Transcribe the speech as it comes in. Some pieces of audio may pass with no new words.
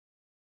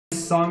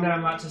song that I'm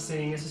about to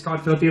sing. This is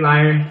called Filthy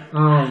Liar.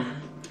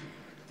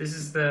 This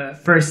is the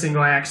first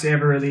single I actually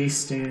ever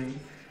released, and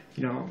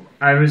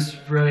I was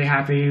really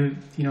happy.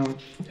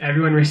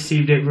 Everyone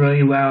received it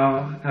really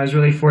well. I was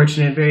really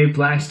fortunate, very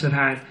blessed to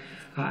have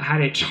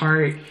had it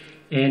chart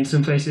in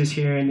some places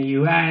here in the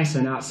U.S.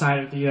 and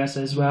outside of the U.S.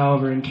 as well,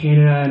 over in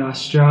Canada and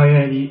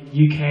Australia, the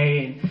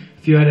U.K. and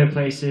a few other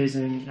places.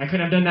 And I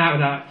couldn't have done that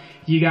without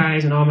you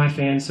guys and all my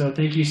fans. So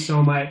thank you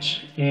so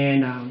much,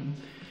 and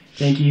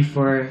thank you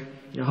for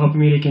helping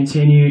me to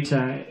continue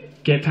to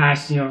get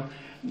past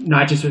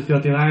not just with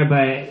Filthy Liar,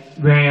 but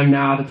where I am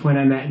now, the point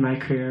I'm at in my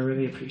career. I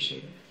really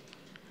appreciate it.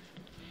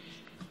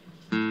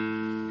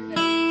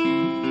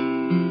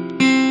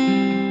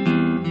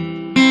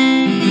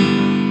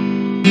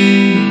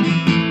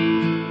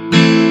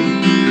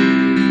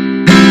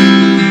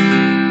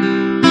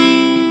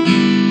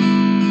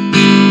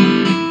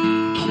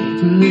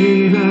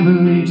 I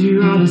believed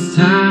you all this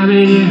time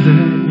and you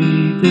hurt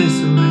me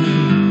this way.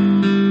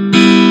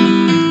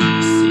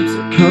 You seem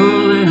so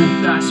cold and I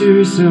thought you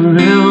were so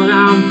real.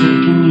 Now I'm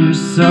thinking you're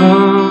so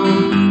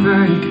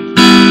fake.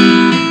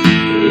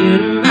 In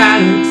a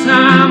matter of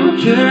time, what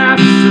could I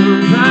be so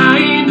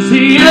blind to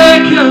your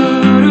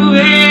cold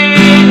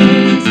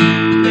ways?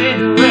 Made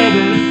the way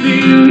that I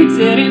feel, we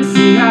didn't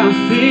see how I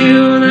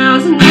feel. Now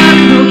it's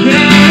never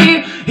okay.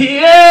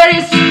 Yeah,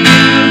 it's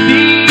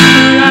filthy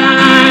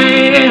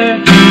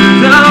liar.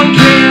 Don't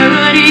care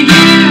what you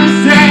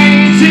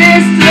say,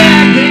 just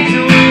take things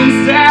one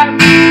step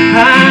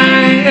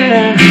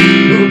higher.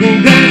 Hoping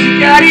that you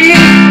got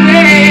your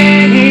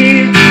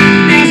way.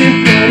 Things were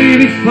better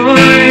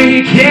before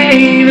you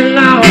came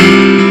along.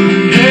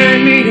 Hurt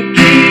me to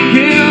keep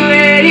you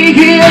away.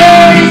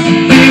 Yes,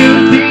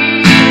 filthy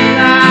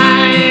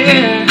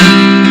liar.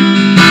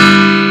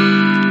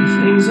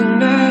 Things will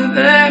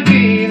never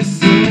be the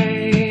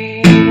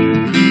same.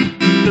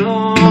 No,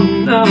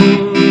 no.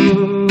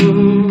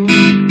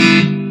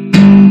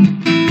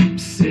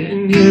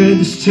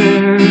 This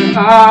chair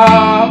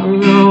all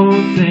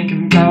alone,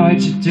 thinking about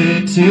what you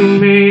did to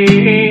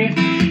me.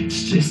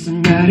 It's just a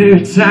matter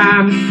of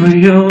time before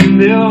you'll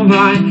move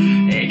on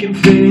and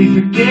completely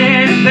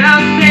forget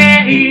about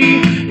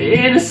me.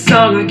 In a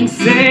song I can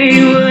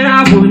say what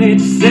I wanted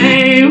to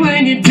say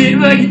when you did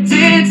what you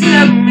did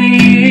to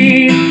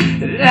me.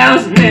 That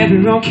was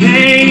never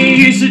okay,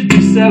 you should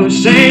be so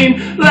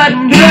ashamed, but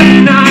no,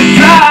 you're not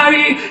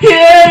sorry.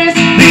 Yeah, it's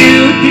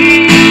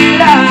filthy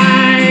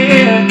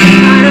liar.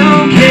 I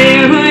don't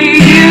care what you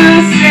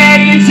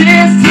say,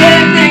 just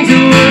take things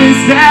one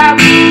step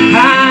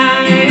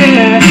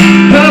higher.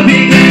 Hope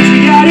you're glad you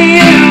got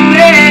your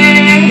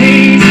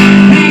ways.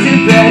 Things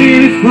are better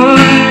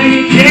before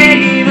you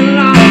came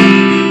along.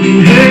 You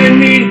hurt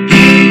me to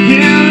keep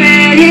you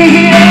away.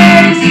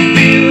 Yes,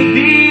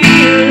 filthy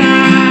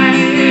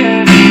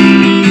liar.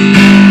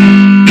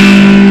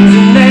 Things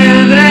will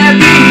never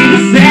be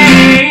the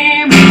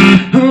same.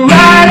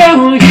 Why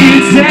don't you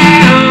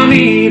tell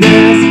me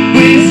this?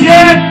 With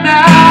your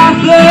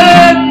mouth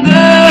and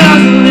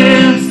those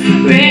lips,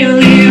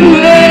 really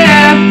what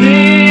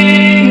happens?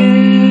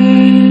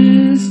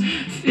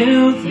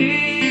 Filthy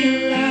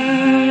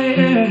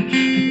liar.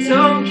 I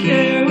don't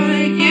care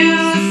what you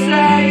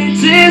say,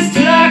 just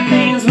take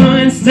things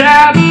one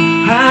step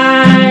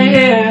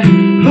higher.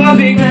 Hope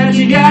you're glad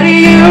you got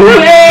your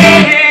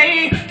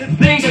way. The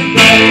things are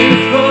better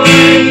before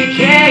you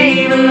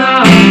came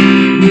along.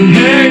 You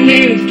hurt me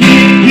to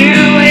keep you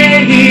away.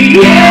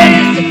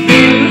 Yes,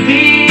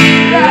 filthy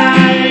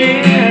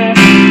liar.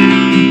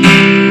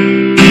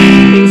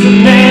 Things will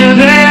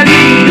never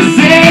be the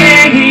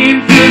same.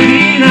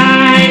 Filthy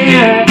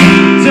liar.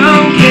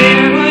 Don't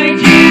care what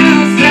you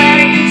say,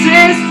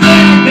 just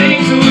take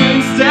things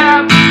one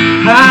step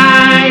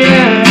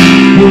higher.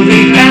 We'll be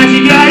glad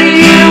you got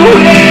your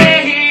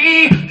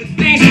way. The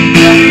things are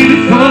better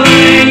before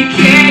you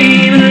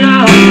came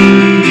along.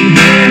 You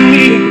hurt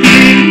me to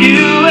keep you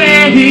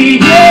away.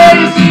 Yes,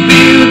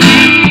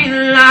 filthy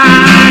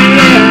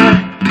liar.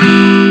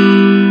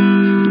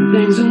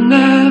 Things will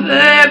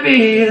never be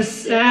the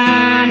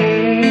same.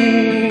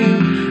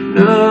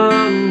 No,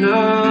 no.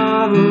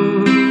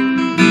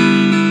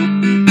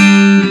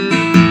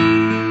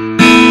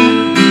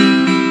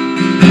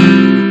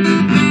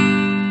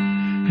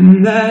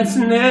 And that's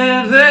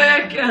never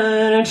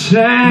gonna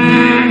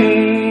change.